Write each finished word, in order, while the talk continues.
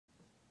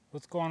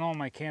What's going on,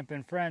 my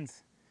camping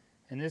friends?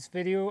 In this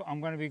video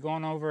I'm going to be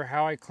going over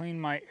how I clean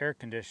my air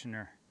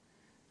conditioner.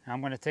 Now, I'm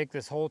going to take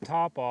this whole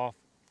top off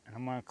and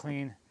I'm going to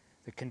clean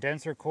the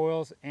condenser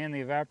coils and the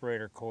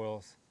evaporator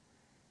coils.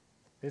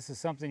 This is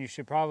something you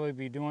should probably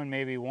be doing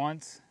maybe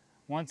once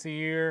a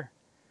year,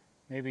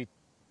 maybe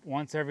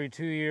once every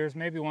 2 years,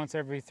 maybe once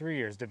every 3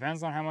 years.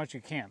 Depends on how much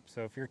you camp.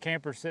 So if your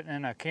camper's sitting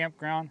in a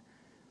campground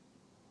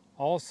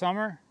all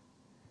summer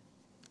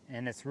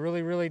and it's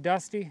really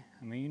dusty,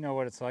 I mean, you know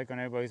what it's like when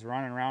everybody's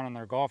running around on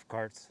their golf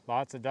carts.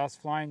 Lots of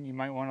dust flying, you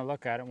might want to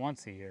look at it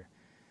once a year.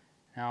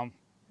 Now,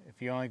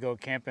 if you only go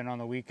camping on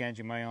the weekends,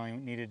 you might only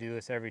need to do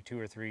this every 2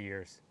 or 3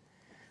 years.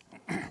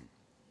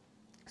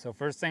 So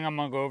first thing, I'm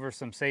going to go over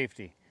some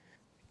safety.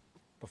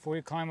 Before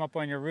you climb up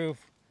on your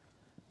roof,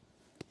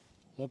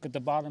 look at the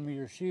bottom of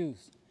your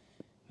shoes.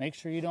 Make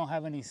sure you don't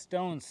have any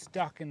stones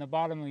stuck in the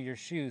bottom of your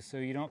shoes so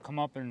you don't come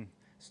up and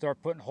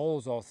start putting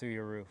holes all through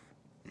your roof.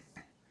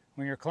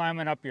 When you're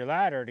climbing up your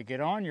ladder to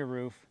get on your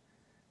roof,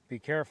 be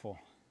careful.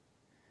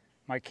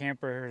 My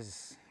camper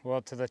is,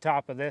 well, to the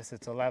top of this,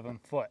 it's 11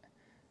 foot.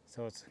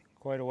 So it's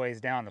quite a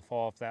ways down to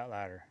fall off that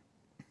ladder.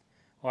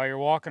 While you're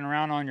walking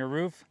around on your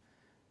roof,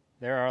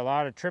 there are a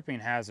lot of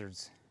tripping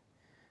hazards.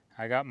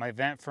 I got my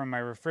vent from my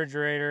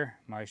refrigerator,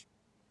 my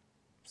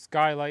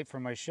skylight for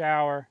my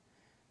shower,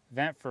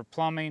 vent for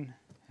plumbing,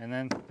 and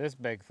then this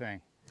big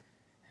thing.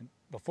 And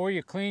before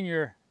you clean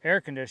your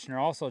air conditioner,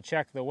 also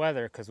check the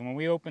weather, because when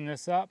we open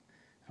this up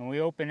and we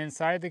open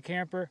inside the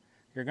camper,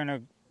 you're going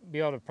to be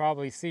able to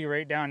probably see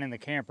right down in the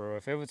camper.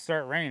 If it would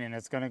start raining,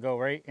 it's going to go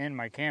right in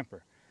my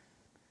camper.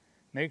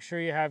 Make sure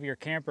you have your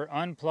camper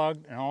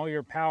unplugged and all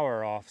your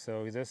power off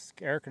so this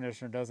air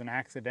conditioner doesn't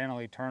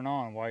accidentally turn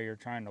on while you're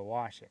trying to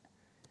wash it.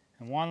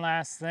 And one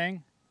last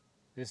thing,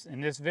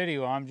 in this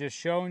video I'm just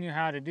showing you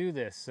how to do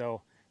this,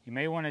 so you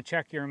may want to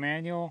check your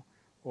manual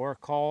or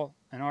call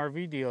an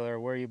RV dealer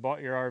where you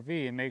bought your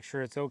RV and make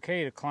sure it's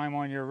okay to climb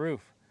on your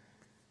roof.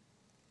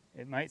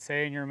 It might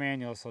say in your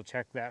manual, so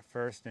check that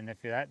first, and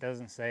if that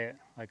doesn't say it,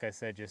 like I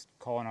said, just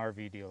call an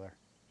RV dealer.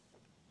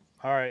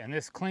 Alright, in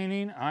this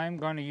cleaning I'm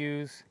going to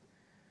use,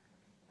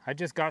 I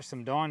just got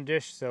some Dawn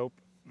dish soap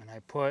and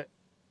I put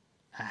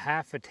a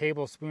half a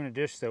tablespoon of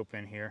dish soap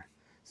in here.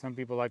 Some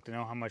people like to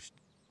know how much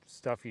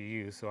stuff you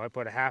use, so I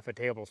put a half a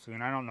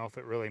tablespoon. I don't know if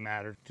it really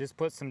mattered. Just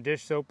put some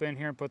dish soap in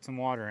here and put some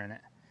water in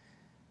it.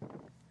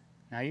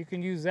 Now you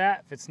can use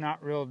that if it's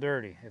not real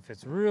dirty. If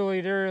it's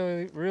really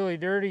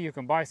dirty, you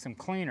can buy some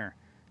cleaner.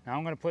 Now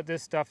I'm going to put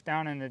this stuff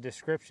down in the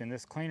description.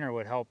 This cleaner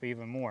would help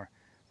even more.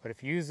 But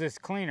if you use this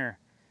cleaner,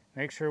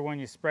 make sure when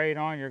you spray it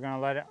on, you're going to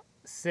let it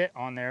sit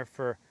on there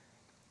for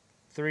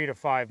 3 to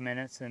 5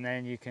 minutes, and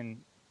then you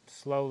can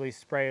slowly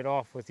spray it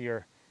off with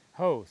your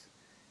hose.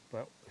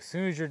 But as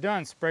soon as you're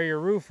done, spray your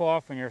roof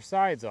off and your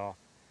sides off,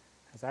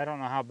 because I don't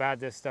know how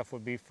bad this stuff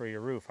would be for your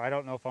roof. I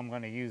don't know if I'm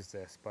going to use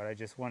this, but I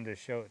just wanted to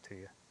show it to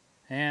you.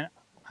 And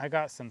I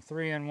got some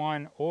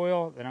 3-in-1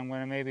 oil that I'm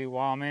going to maybe,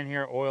 while I'm in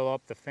here, oil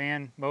up the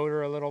fan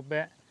motor a little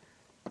bit.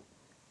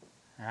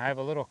 And I have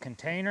a little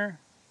container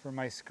for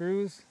my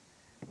screws.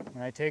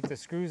 When I take the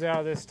screws out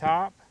of this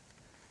top,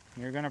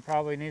 you're going to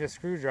probably need a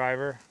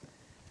screwdriver,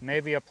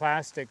 maybe a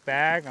plastic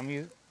bag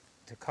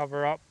to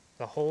cover up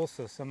the hole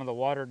so some of the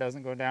water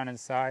doesn't go down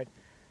inside,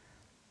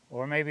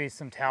 or maybe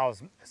some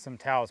towels. Some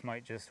towels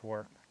might just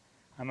work.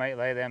 I might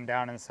lay them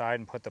down inside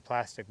and put the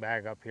plastic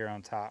bag up here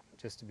on top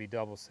just to be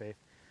double safe.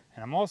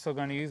 And I'm also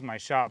going to use my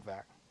shop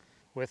vac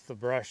with the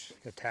brush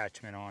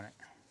attachment on it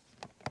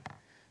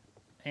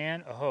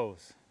and a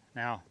hose.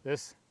 Now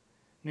this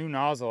new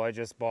nozzle I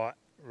just bought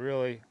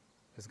really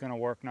is going to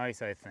work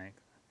nice, I think.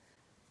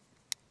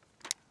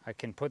 I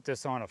can put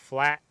this on a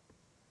flat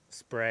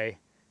spray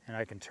and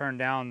I can turn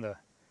down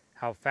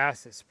how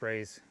fast it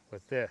sprays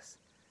with this.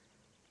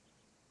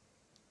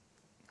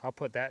 I'll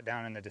put that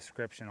down in the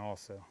description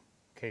also,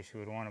 in case you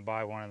would want to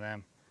buy one of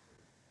them.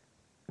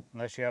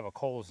 Unless you have a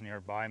Kohl's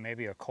nearby,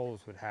 maybe a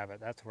Kohl's would have it.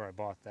 That's where I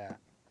bought that.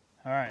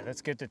 Alright,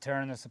 let's get to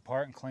tearing this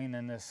apart and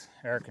cleaning this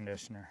air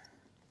conditioner.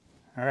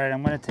 Alright,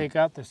 I'm going to take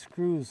out the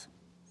screws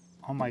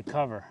on my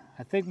cover.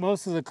 I think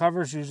most of the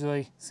covers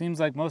usually, seems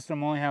like most of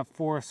them only have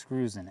 4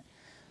 screws in it.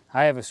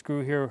 I have a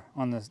screw here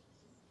on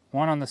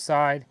one on the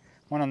side,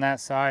 one on that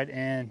side,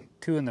 and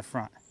 2 in the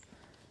front.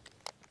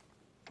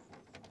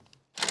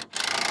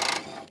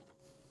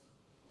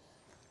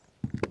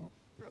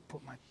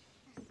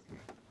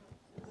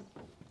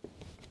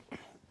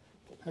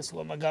 That's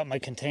what I got my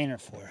container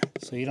for,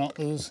 so you don't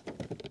lose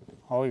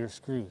all your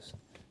screws.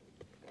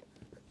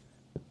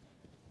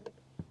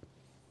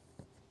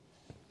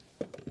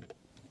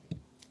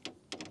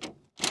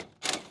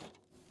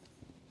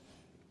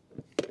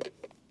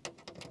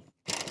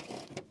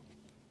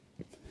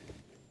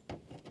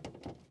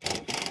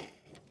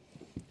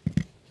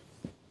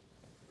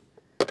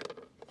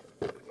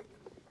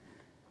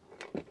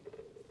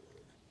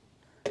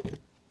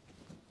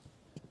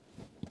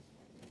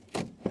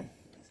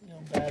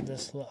 Bad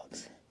this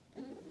looks.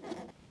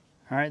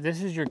 Alright,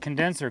 this is your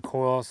condenser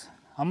coils.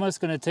 I'm just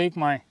going to take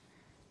my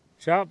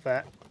shop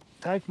vac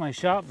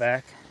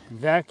and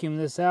vacuum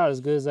this out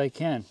as good as I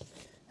can.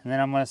 And then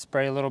I'm going to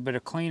spray a little bit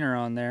of cleaner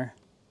on there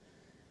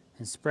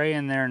and spray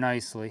in there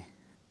nicely.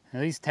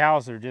 And these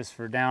towels are just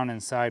for down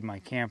inside my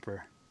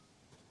camper.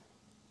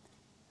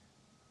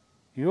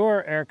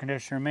 Your air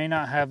conditioner may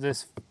not have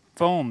this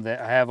foam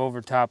that I have over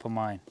top of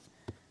mine.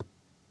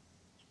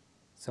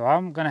 So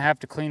I'm going to have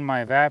to clean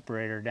my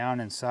evaporator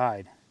down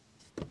inside.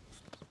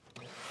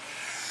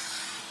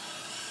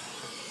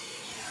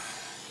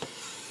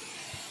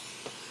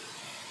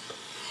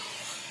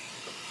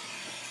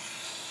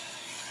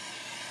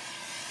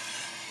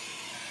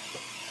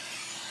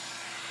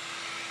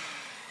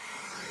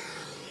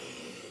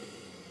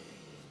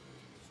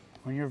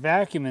 When you're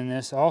vacuuming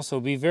this, also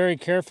be very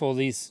careful of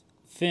these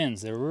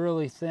fins. They're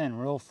really thin,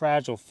 real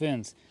fragile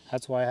fins.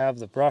 That's why I have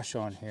the brush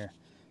on here.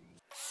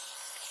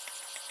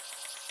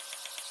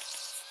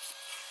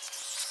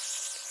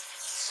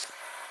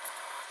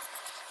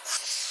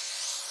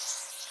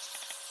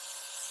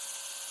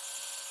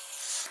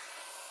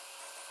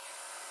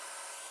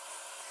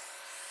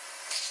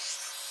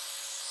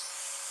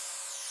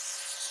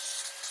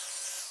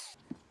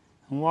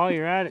 And while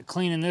you're at it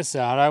cleaning this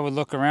out, I would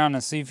look around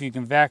and see if you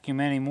can vacuum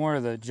any more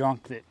of the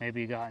junk that maybe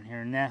you got in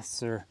here,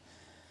 nests or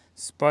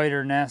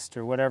spider nest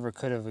or whatever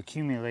could have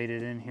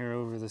accumulated in here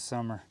over the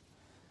summer.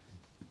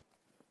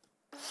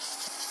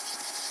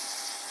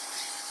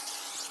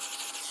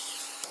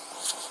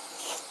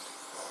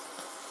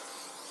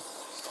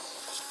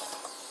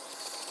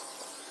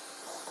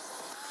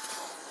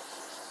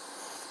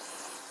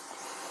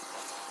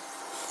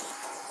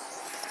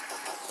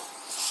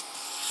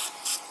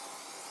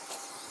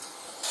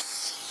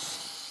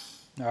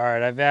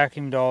 Alright, I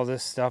vacuumed all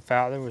this stuff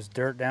out. There was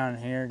dirt down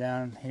here,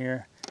 down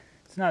here.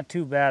 It's not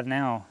too bad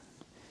now.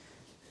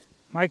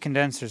 My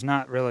condenser's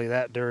not really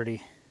that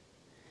dirty.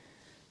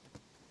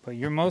 But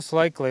you're most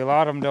likely, a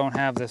lot of them don't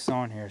have this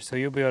on here, so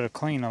you'll be able to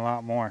clean a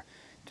lot more.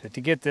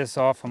 To get this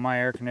off of my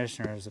air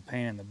conditioner is a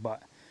pain in the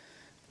butt.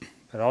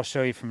 But I'll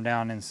show you from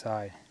down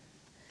inside.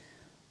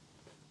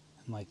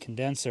 My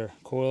condenser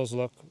coils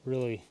look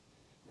really,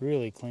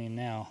 really clean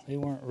now. They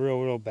weren't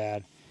real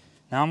bad.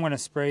 Now I'm going to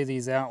spray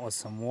these out with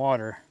some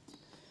water.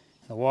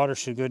 The water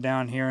should go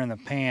down here in the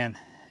pan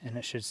and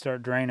it should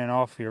start draining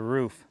off your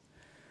roof.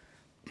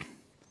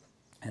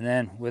 And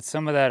then with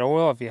some of that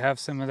oil, if you have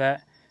some of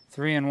that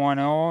 3-in-1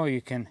 oil,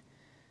 you can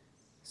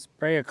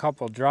spray a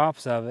couple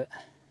drops of it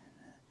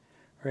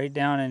right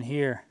down in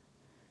here.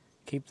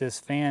 Keep this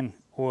fan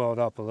oiled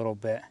up a little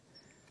bit.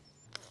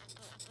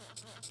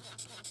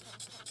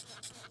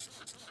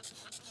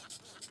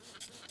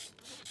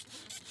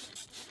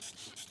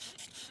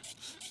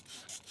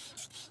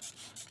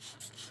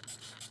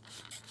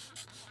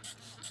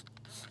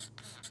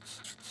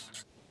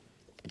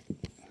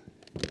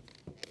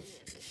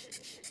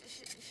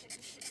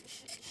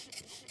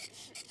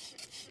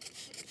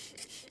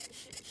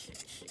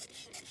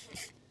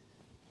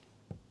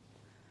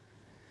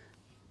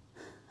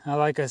 Now,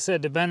 like I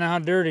said, depending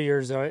on how dirty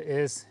yours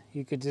is,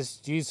 you could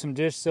just use some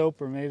dish soap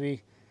or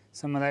maybe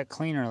some of that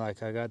cleaner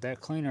like I got.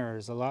 That cleaner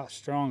is a lot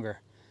stronger.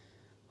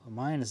 But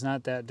mine is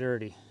not that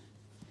dirty.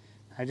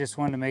 I just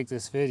wanted to make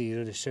this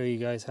video to show you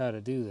guys how to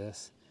do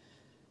this.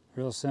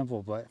 Real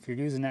simple, but if you're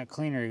using that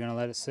cleaner, you're going to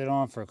let it sit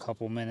on for a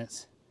couple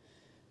minutes.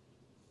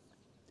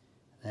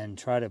 Then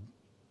try to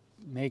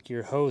make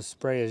your hose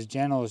spray as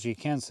gentle as you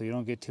can so you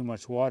don't get too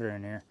much water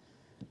in there.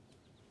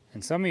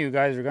 And some of you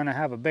guys are going to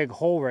have a big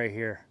hole right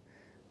here.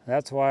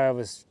 That's why I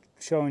was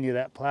showing you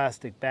that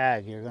plastic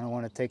bag. You're going to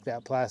want to take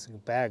that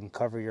plastic bag and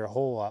cover your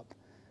hole up.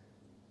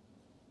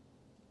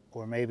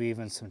 Or maybe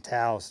even some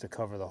towels to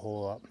cover the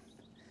hole up.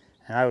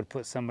 And I would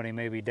put somebody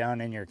maybe down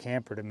in your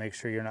camper to make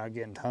sure you're not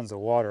getting tons of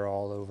water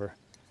all over.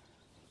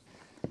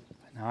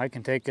 Now I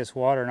can take this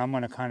water and I'm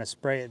going to kind of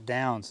spray it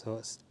down so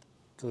it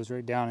goes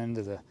right down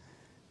into the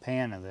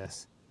pan of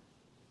this.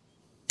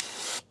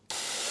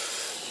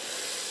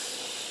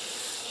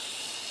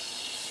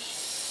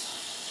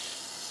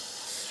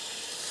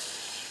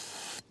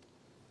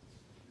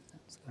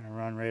 It's going to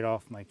run right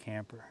off my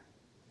camper.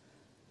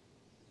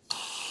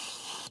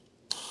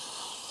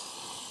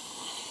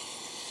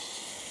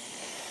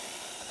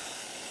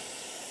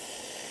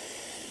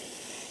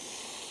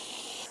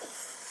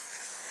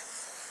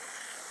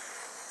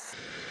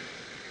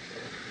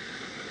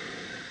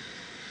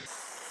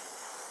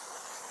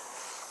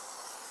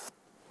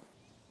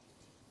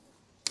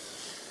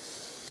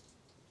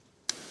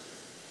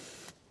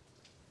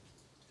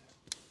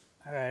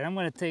 Alright, I'm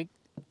going to take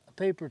a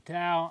paper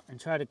towel and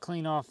try to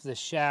clean off the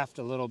shaft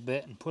a little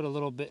bit and put a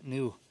little bit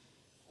new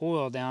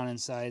oil down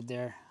inside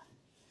there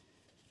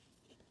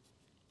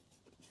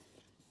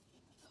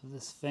of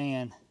this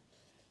fan.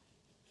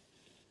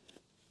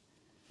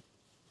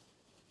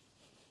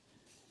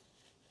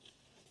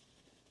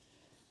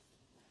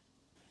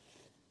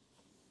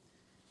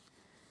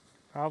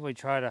 Probably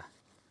try to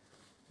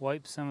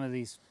wipe some of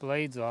these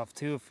blades off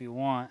too if you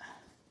want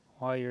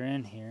while you're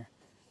in here.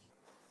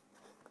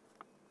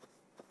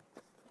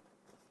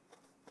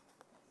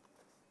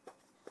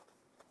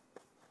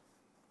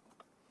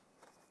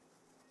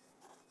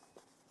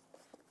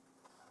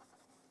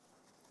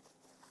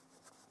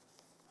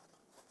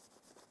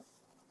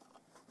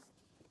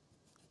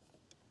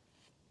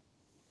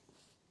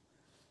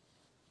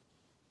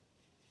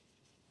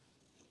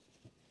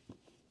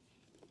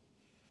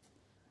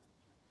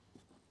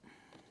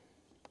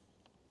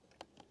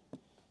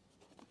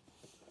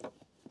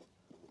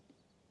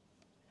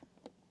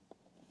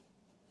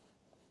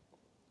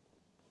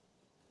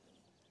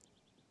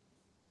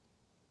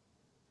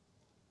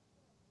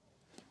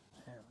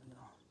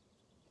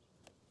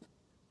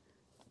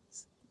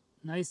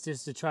 Nice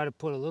just to try to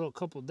put a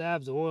couple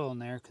dabs of oil in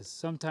there, because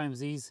sometimes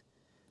these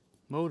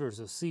motors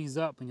will seize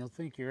up and you'll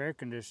think your air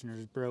conditioner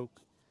is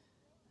broke.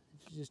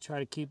 You just try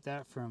to keep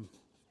that from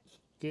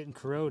getting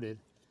corroded.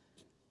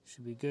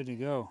 Should be good to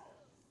go.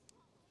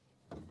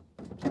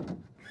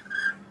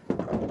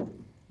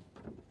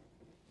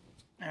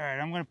 Alright,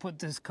 I'm going to put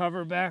this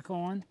cover back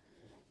on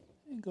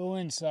and go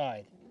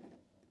inside.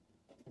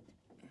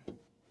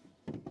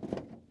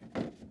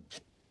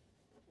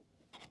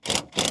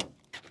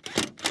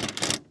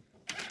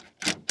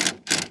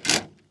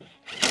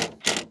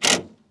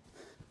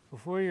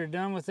 Before you're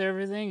done with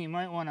everything, you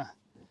might want to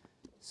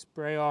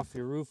spray off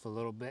your roof a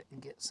little bit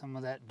and get some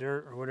of that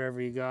dirt or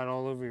whatever you got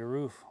all over your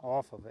roof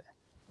off of it.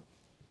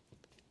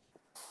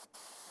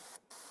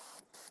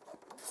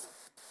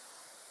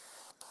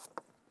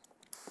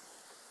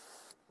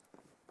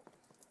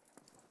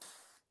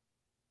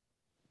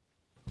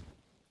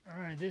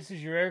 Alright, this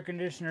is your air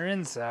conditioner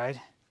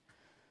inside.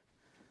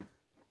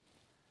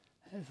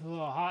 It's a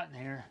little hot in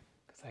here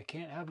because I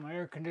can't have my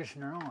air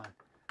conditioner on.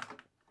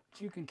 But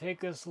you can take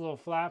this little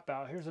flap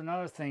out. Here's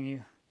another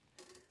thing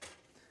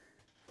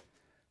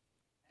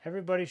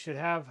everybody should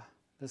have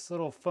this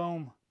little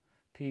foam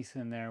piece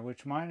in there,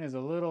 which mine is a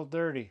little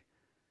dirty.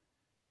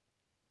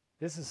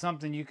 This is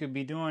something you could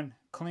be doing,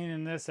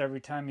 cleaning this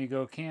every time you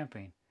go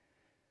camping.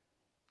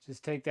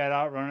 Just take that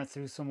out, run it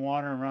through some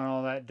water and run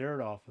all that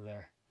dirt off of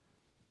there.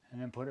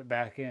 And then put it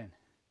back in.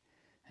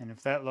 And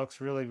if that looks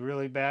really,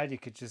 really bad, you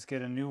could just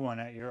get a new one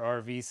at your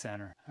RV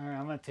center. All right,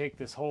 I'm going to take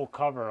this whole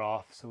cover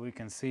off so we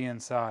can see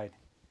inside.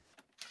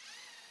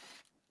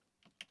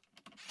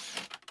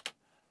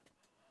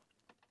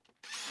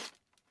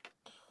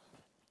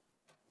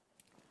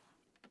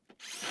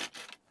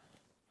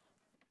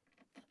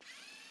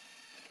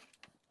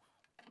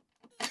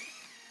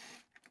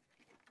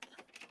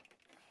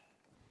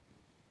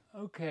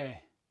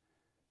 Okay,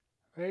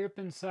 right up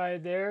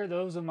inside there,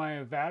 those are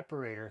my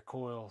evaporator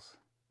coils.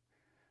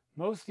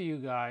 Most of you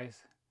guys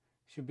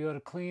should be able to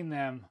clean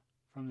them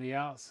from the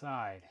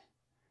outside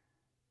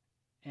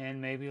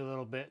and maybe a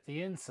little bit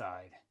the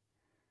inside.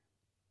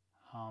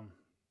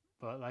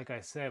 But like I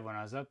said, when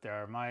I was up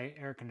there, my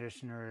air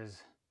conditioner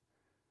is,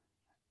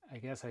 I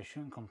guess I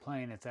shouldn't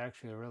complain, it's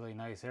actually a really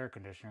nice air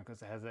conditioner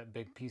because it has that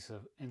big piece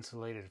of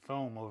insulated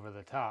foam over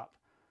the top,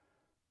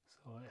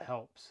 so it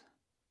helps.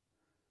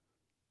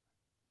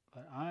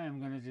 But I am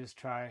going to just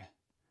try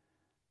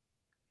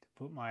to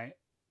put my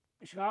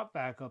shop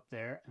vac up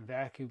there and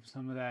vacuum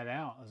some of that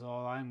out is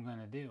all I'm going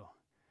to do.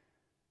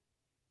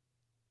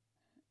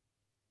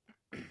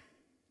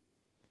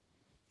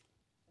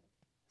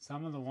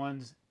 Some of the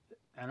ones,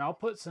 and I'll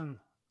put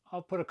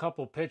a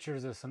couple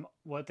pictures of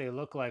what they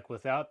look like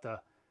without the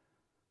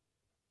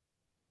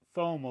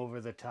foam over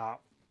the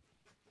top,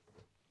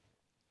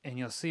 and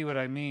you'll see what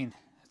I mean.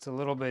 It's a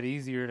little bit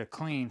easier to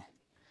clean.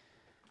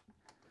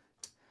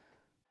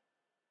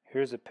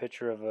 Here's a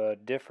picture of a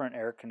different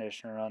air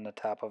conditioner on the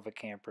top of a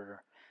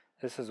camper.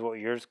 This is what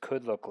yours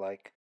could look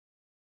like.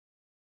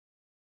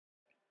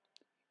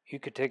 You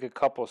could take a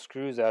couple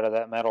screws out of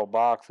that metal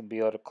box and be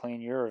able to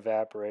clean your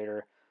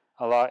evaporator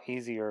a lot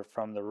easier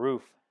from the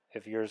roof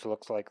if yours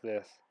looks like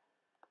this.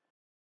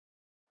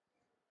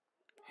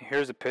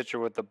 Here's a picture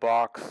with the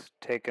box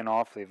taken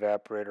off the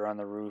evaporator on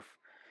the roof.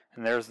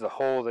 And there's the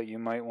hole that you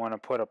might want to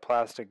put a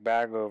plastic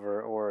bag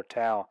over or a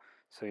towel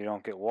so you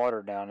don't get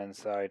water down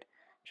inside,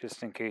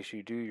 just in case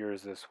you do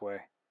yours this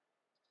way.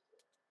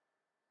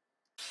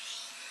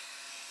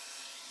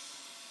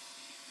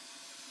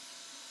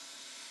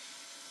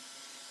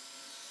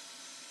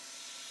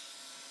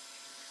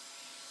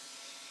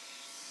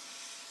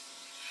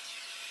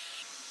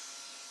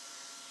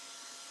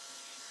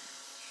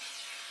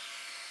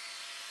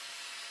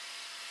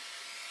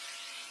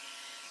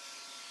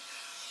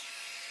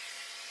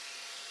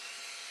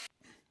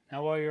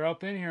 Now while you're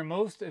up in here,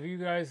 most of you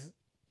guys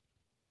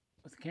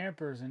with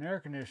campers and air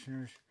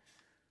conditioners,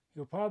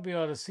 you'll probably be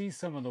able to see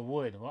some of the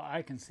wood. Well,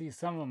 I can see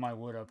some of my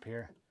wood up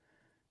here.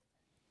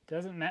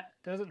 Doesn't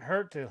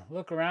hurt to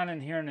look around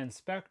in here and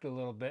inspect a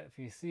little bit if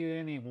you see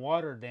any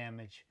water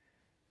damage.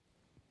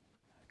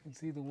 I can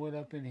see the wood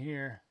up in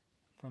here.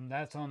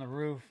 That's on the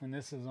roof, and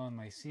this is on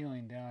my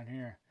ceiling down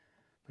here.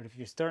 But if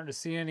you're starting to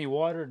see any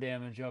water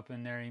damage up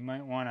in there, you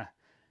might want to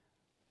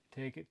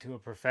take it to a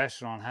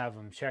professional and have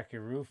them check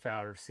your roof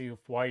out or see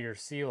why your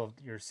seal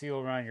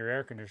around your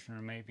air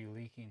conditioner may be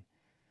leaking.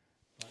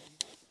 But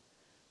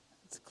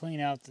let's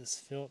clean out this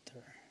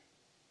filter.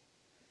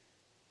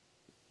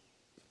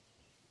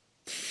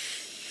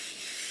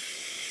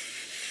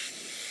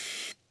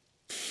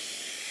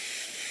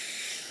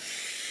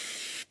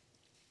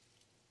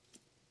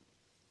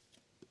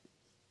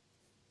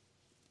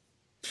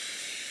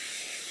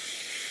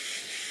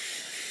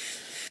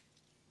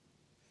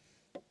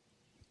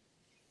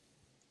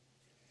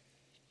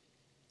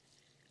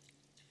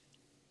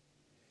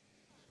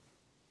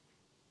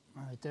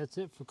 Alright, that's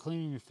it for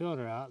cleaning your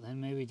filter out.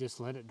 Then maybe just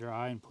let it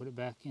dry and put it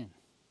back in.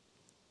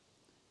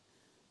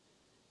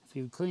 If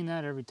you clean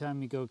that every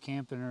time you go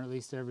camping, or at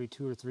least every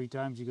 2 or 3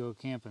 times you go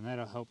camping,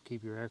 that'll help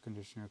keep your air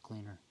conditioner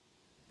cleaner.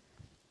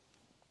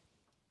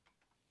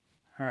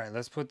 All right,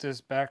 let's put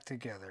this back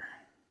together.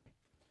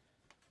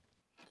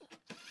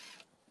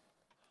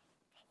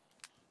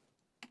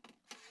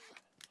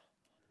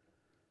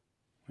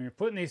 When you're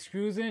putting these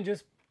screws in,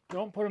 just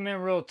don't put them in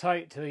real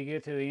tight till you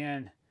get to the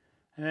end.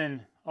 And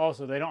then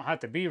also, they don't have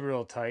to be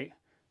real tight.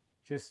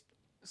 Just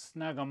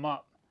snug them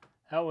up.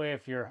 That way,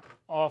 if you're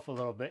off a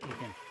little bit, you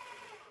can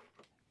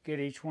get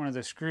each one of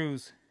the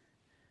screws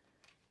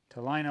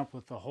to line up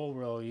with the hole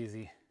real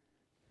easy.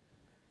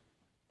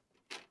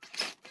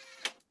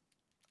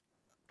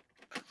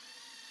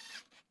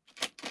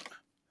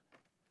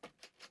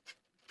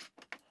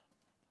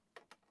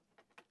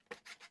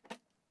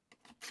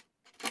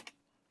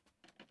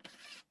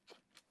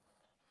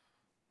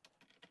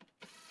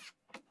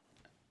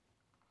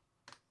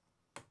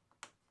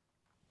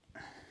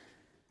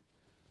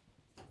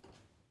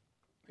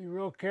 Be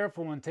real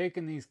careful when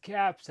taking these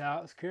caps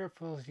out, as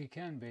careful as you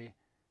can be.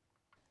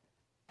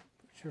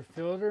 Put your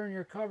filter and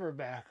your cover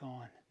back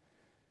on.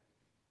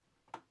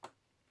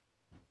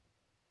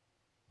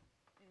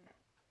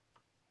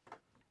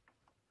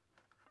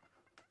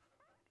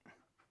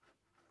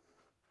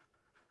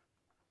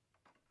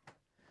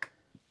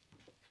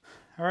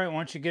 All right,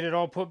 once you get it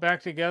all put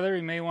back together,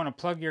 you may want to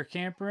plug your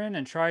camper in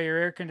and try your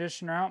air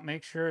conditioner out.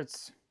 Make sure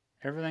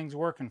everything's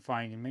working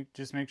fine.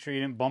 Just make sure you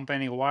didn't bump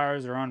any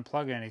wires or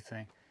unplug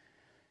anything.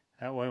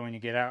 That way when you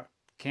get out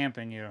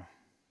camping, you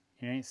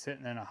ain't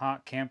sitting in a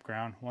hot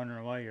campground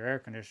wondering why your air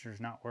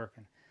conditioner's not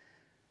working.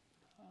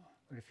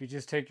 But if you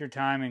just take your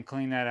time and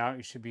clean that out,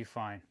 you should be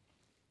fine.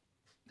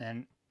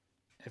 And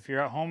if you're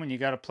at home and you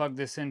got to plug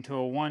this into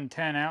a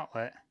 110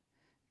 outlet,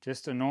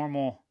 just a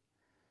normal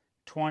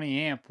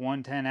 20 amp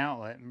 110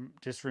 outlet,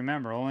 just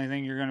remember, only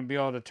thing you're going to be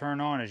able to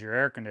turn on is your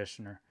air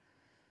conditioner.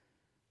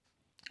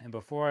 And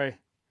before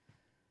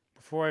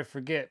I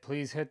forget,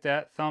 please hit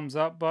that thumbs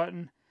up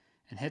button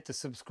and hit the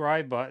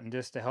subscribe button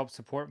just to help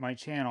support my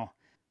channel.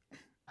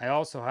 I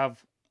also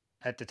have,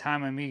 at the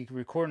time of me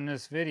recording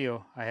this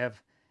video, I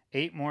have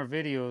 8 more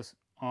videos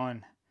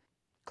on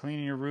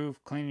cleaning your roof,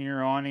 cleaning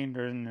your awning,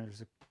 and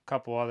there's a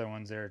couple other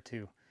ones there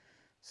too.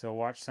 So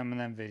watch some of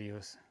them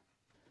videos.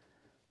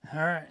 All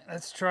right,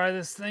 let's try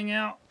this thing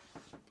out.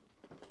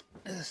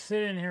 Just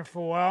sit in here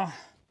for a while.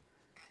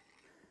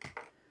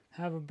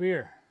 Have a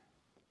beer.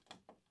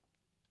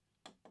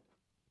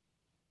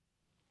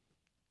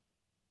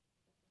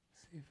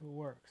 See if it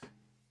works.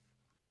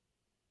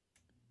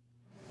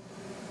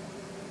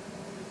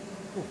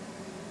 Ooh.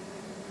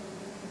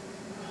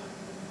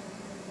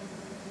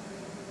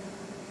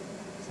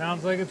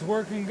 Sounds like it's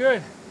working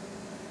good.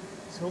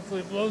 So hopefully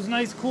it blows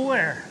nice cool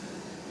air.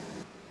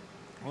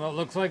 Well, it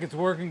looks like it's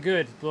working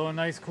good. It's blowing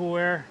nice cool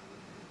air.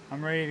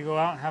 I'm ready to go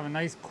out and have a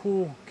nice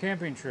cool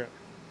camping trip.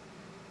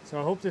 So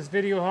I hope this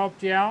video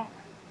helped you out.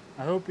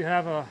 I hope you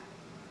have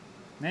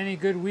many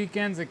good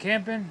weekends of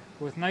camping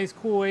with nice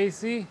cool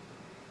AC.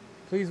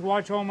 Please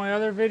watch all my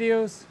other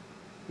videos.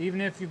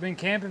 Even if you've been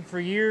camping for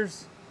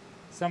years,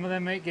 some of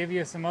them might give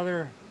you some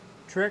other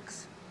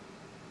tricks.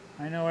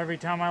 I know every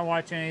time I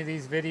watch any of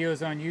these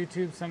videos on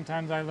YouTube,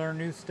 sometimes I learn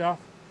new stuff.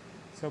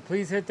 So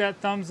please hit that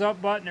thumbs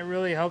up button. It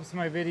really helps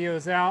my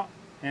videos out.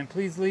 And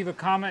please leave a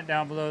comment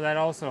down below. That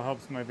also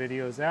helps my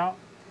videos out.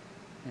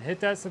 And hit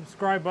that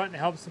subscribe button to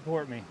help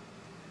support me.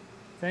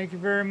 Thank you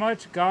very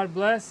much. God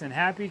bless and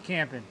happy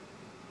camping.